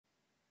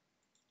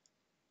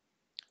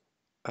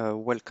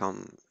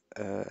Welcome.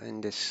 In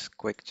this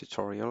quick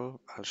tutorial,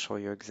 I'll show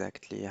you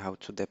exactly how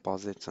to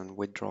deposit and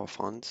withdraw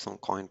funds on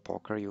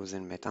CoinPoker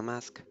using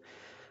MetaMask,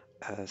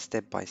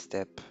 step by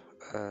step.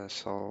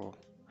 So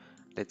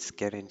let's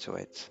get into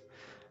it.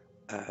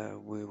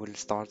 We will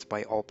start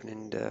by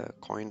opening the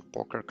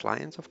CoinPoker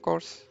client, of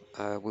course.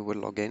 We will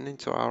log in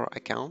into our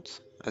account.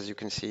 As you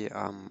can see,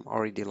 I'm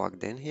already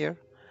logged in here.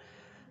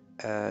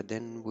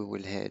 Then we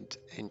will head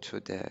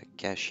into the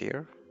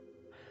cashier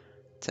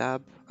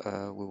tab.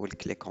 We will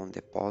click on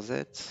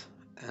deposit,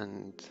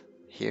 and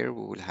here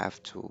we will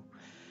have to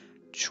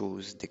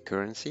choose the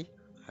currency.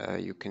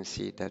 You can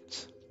see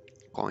that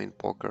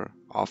CoinPoker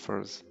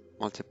offers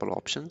multiple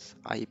options.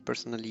 I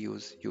personally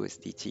use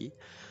USDT.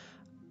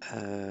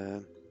 Uh,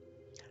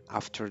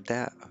 After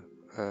that,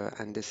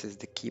 and this is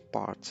the key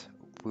part,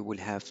 we will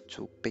have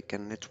to pick a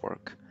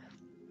network.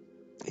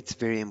 It's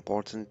very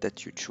important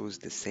that you choose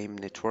the same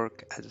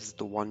network as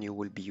the one you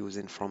will be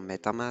using from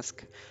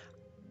MetaMask.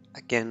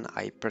 Again,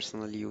 I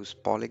personally use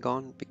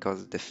Polygon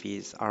because the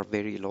fees are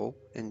very low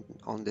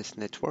on this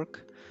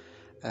network.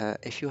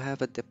 If you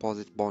have a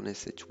deposit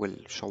bonus, it will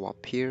show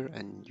up here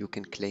and you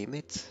can claim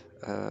it.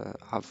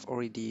 I've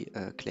already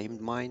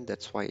claimed mine,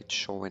 that's why it's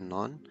showing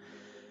none.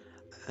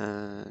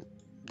 Uh,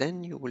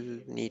 then you will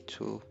need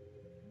to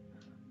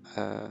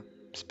uh,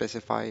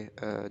 specify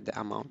the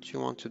amount you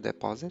want to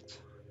deposit.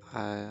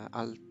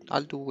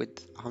 I'll do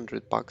with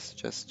 $100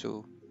 just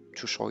to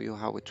show you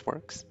how it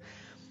works.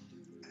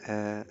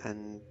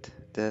 And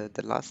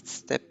the last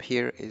step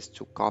here is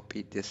to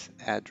copy this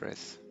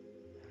address,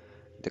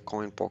 the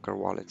CoinPoker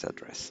wallet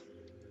address.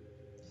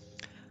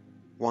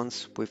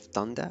 Once we've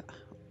done that,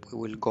 we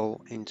will go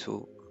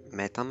into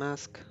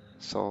MetaMask.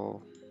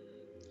 So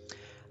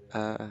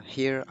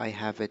here I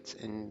have it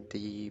in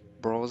the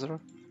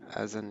browser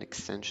as an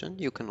extension.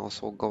 You can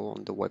also go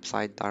on the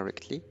website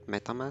directly,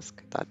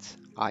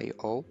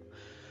 metamask.io.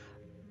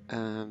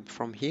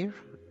 From here,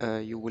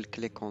 you will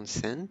click on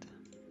send.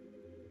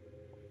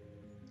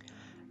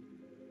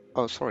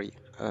 Oh, sorry.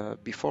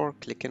 Before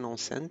clicking on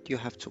send, you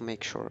have to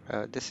make sure,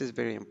 this is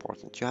very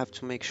important. You have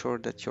to make sure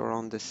that you're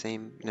on the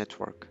same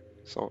network.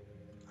 So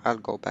I'll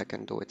go back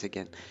and do it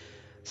again.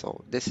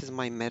 So this is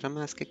my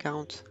MetaMask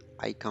account.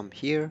 I come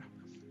here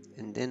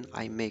and then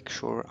I make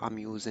sure I'm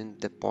using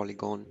the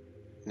Polygon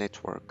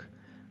network.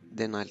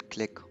 Then I'll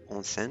click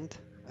on send.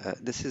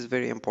 This is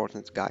very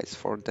important, guys,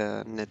 for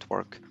the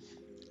network.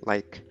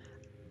 Like,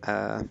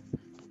 uh,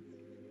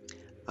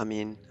 I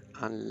mean,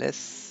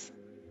 unless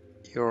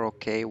you're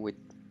okay with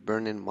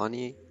burning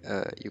money,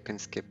 you can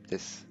skip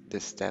this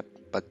step.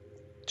 But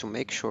to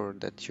make sure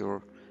that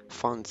your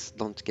funds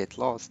don't get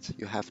lost,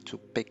 you have to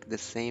pick the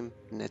same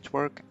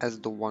network as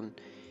the one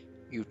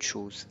you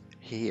choose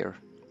here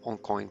on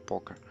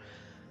CoinPoker.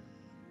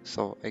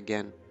 So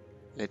again,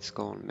 let's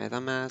go on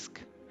MetaMask,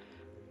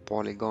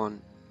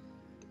 Polygon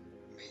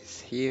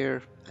is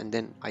here, and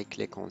then I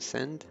click on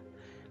send.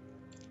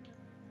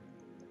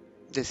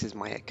 This is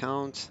my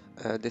account.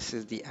 This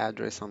is the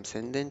address I'm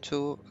sending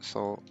to.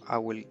 So I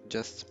will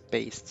just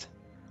paste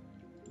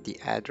the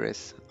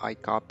address I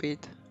copied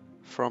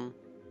from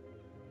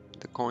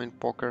the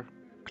CoinPoker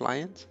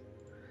client.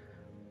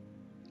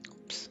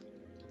 Oops.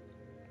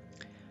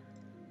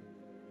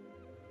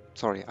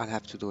 Sorry, I'll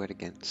have to do it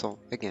again. So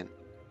again,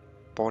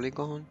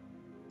 Polygon,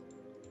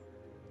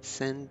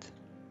 send,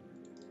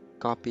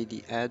 copy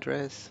the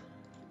address,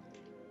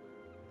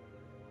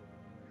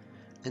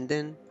 and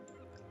then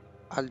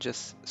I'll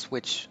just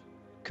switch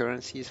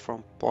currencies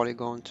from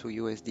Polygon to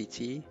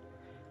USDT.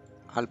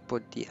 I'll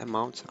put the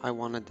amount I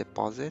want to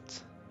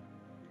deposit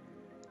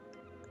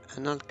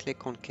and I'll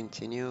click on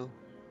continue.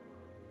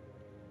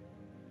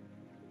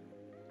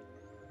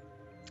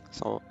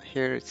 So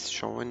here it's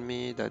showing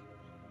me that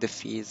the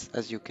fees,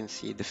 as you can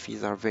see, the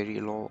fees are very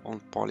low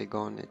on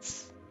Polygon.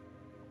 It's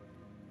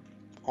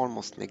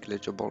almost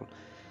negligible.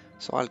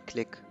 So I'll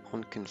click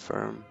on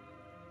confirm.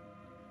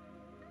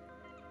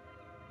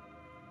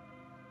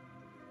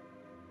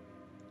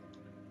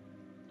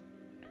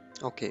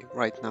 Okay,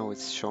 right now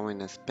it's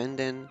showing as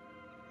pending.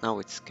 Now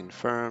it's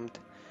confirmed.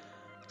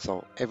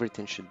 So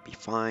everything should be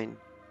fine.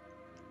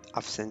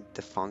 I've sent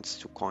the funds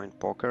to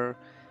CoinPoker.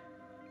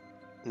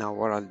 Now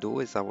what I'll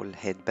do is I will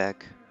head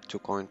back to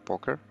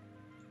CoinPoker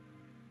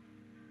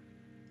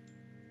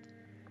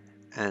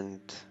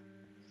and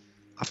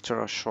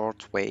after a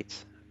short wait,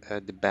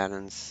 the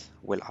balance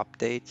will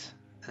update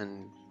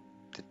and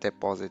the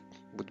deposit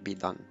would be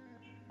done.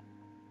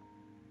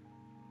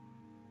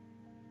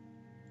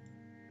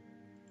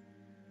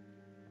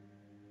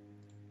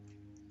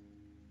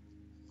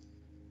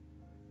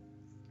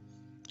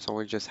 So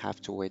we just have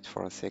to wait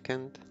for a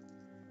second.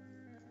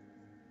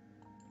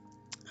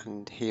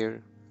 And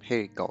here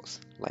it goes.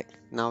 Like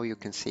now you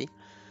can see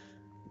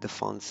the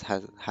funds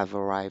have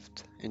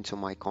arrived into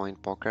my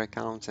CoinPoker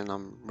account and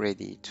I'm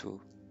ready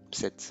to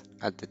sit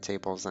at the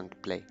tables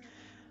and play.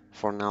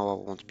 For now I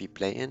won't be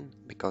playing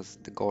because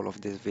the goal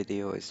of this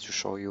video is to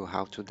show you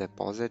how to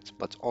deposit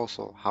but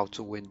also how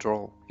to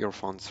withdraw your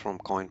funds from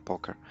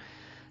CoinPoker.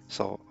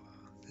 So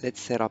let's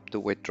set up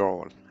the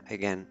withdrawal.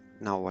 Again,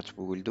 Now what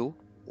we will do,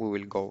 we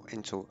will go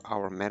into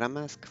our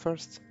MetaMask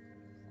first,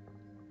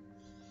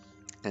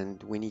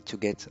 and we need to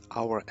get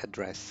our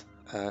address.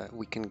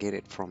 We can get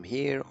it from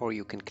here, or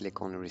you can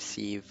click on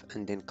receive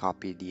and then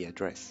copy the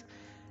address.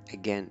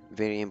 Again,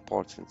 very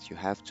important, you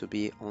have to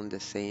be on the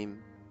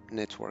same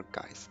network,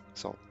 guys.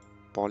 So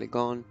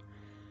Polygon,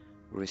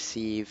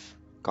 receive,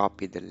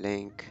 copy the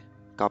link,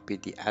 copy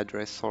the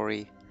address,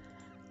 sorry,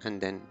 and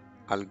then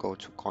I'll go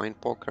to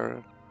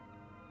CoinPoker.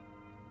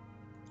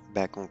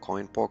 Back on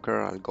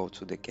CoinPoker, I'll go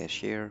to the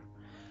cashier.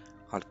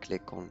 I'll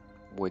click on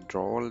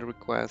withdrawal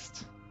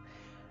request.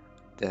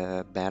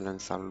 The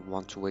balance I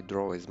want to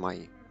withdraw is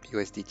my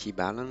USDT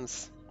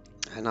balance,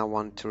 and I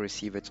want to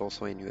receive it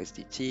also in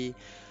USDT.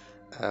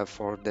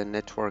 For the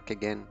network,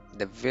 again,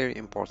 the very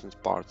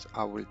important part,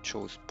 I will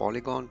choose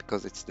Polygon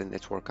because it's the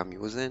network I'm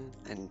using,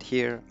 and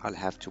here I'll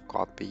have to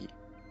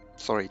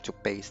to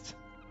paste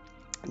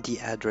the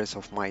address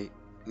of my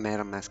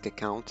MetaMask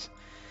account,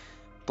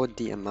 put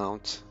the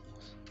amount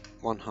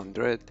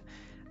 100,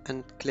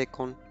 and click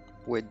on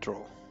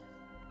withdraw.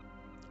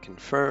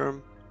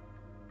 Confirm,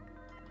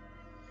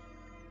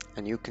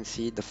 and you can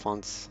see the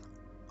funds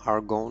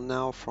are gone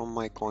now from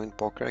my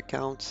CoinPoker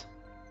account.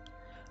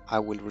 I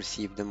will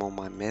receive them on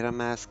my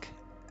MetaMask.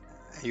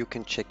 You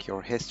can check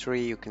your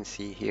history. You can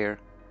see here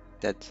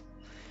that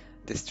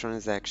this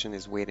transaction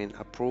is waiting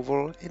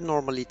approval. It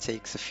normally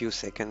takes a few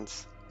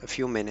seconds, a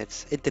few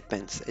minutes. It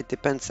depends. It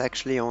depends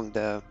actually on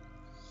the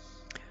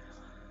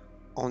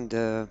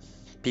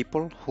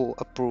people who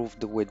approve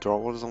the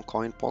withdrawals on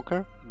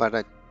CoinPoker.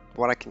 But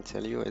what I can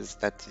tell you is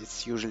that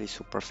it's usually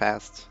super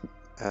fast.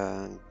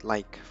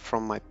 Like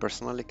from my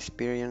personal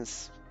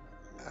experience,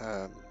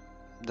 uh,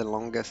 the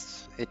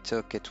longest it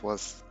took, it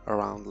was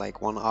around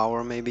like 1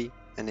 hour maybe,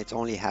 and it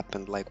only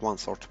happened like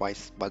once or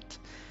twice. But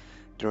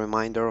the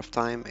remainder of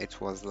time,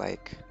 it was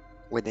like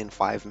within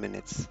 5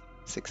 minutes,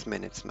 6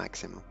 minutes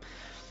maximum.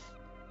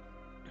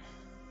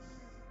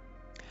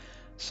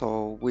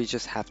 So we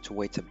just have to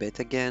wait a bit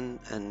again,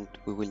 and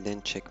we will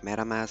then check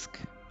MetaMask.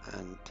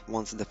 And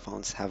once the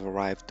funds have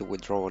arrived, the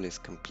withdrawal is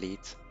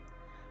complete.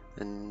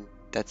 And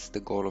that's the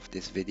goal of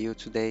this video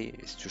today,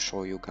 is to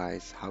show you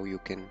guys how you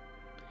can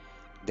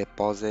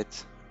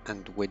deposit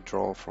and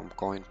withdraw from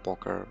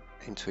CoinPoker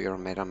into your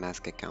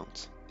MetaMask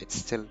account. It's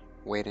still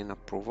waiting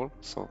approval,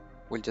 so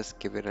we'll just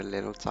give it a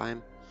little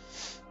time.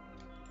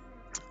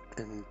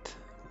 And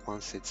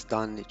once it's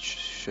done, it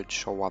should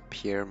show up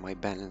here. My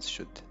balance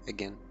should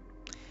again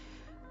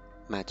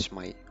match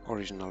my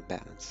original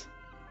balance.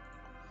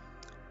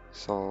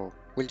 So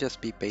we'll just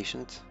be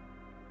patient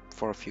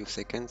for a few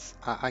seconds.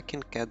 I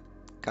can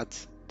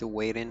cut the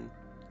waiting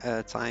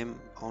time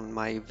on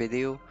my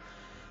video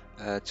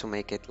to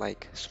make it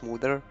like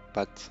smoother,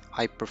 but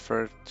I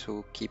prefer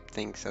to keep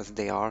things as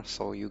they are,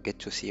 so you get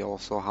to see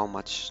also how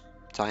much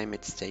time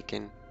it's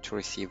taken to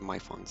receive my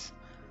funds.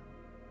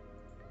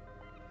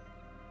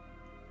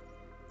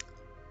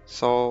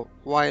 So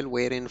while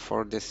waiting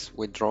for this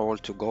withdrawal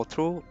to go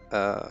through,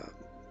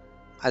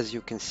 as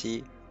you can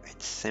see,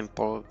 it's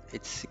simple,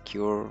 it's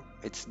secure,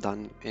 it's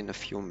done in a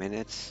few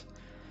minutes.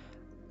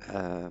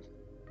 Uh,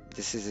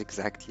 this is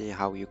exactly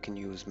how you can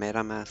use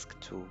MetaMask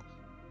to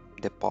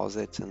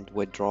deposit and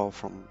withdraw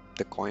from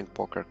the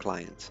CoinPoker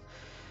client.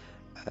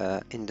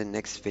 In the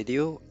next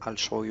video, I'll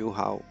show you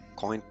how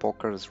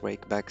CoinPoker's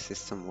rakeback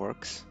system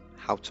works,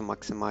 how to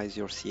maximize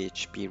your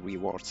CHP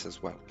rewards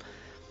as well.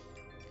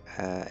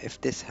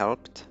 If this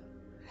helped,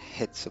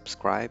 hit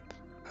subscribe,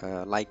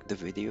 like the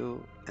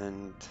video,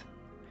 and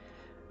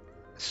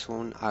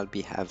soon I'll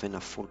be having a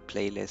full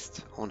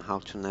playlist on how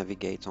to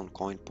navigate on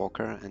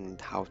CoinPoker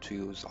and how to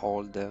use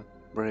all the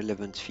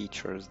relevant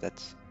features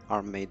that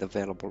are made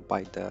available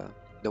by the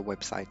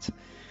website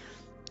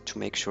to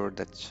make sure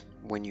that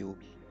when you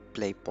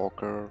play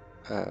poker,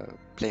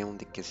 play on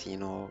the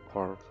casino,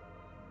 or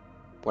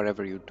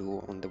whatever you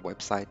do on the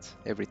website,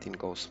 everything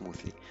goes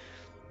smoothly.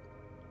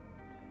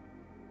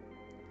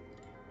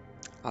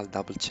 I'll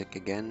double check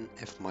again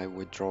if my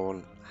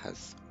withdrawal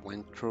has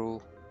went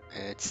through.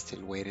 It's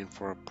still waiting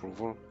for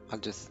approval. I'll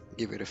just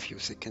give it a few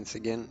seconds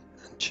again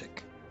and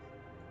check.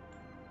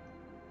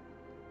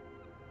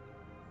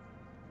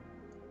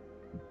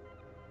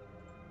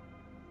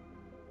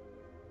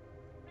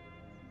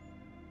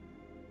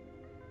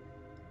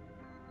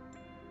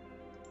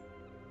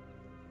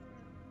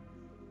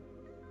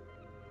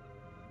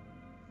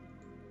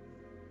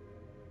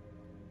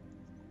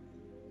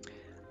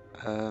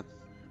 Uh,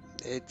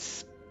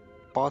 it's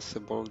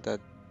possible that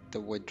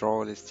the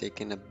withdrawal is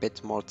taking a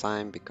bit more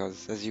time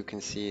because, as you can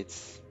see,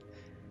 it's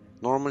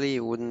normally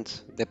you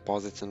wouldn't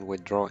deposit and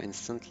withdraw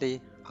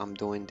instantly. I'm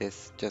doing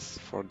this just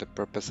for the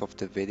purpose of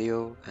the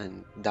video,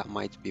 and that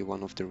might be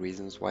one of the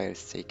reasons why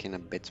it's taking a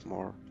bit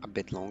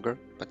longer,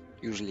 but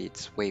usually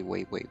it's way,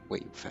 way, way,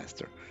 way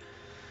faster.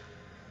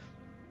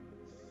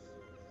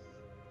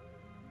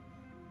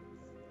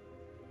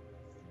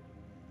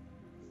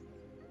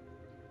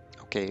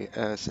 Okay,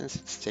 since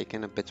it's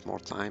taken a bit more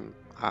time,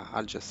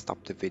 I'll just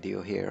stop the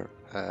video here.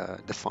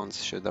 The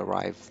funds should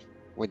arrive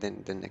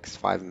within the next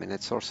 5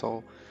 minutes or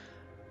so.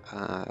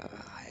 Uh,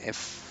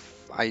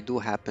 if I do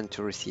happen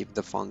to receive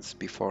the funds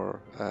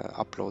before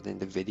uploading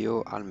the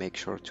video, I'll make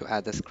sure to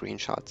add a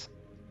screenshot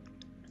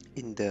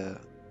in the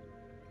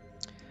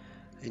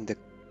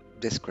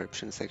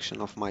description section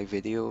of my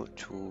video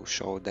to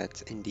show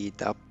that indeed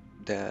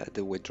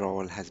the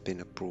withdrawal has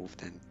been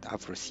approved and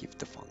I've received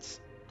the funds.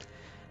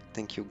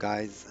 Thank you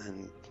guys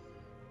and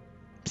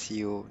see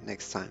you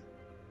next time.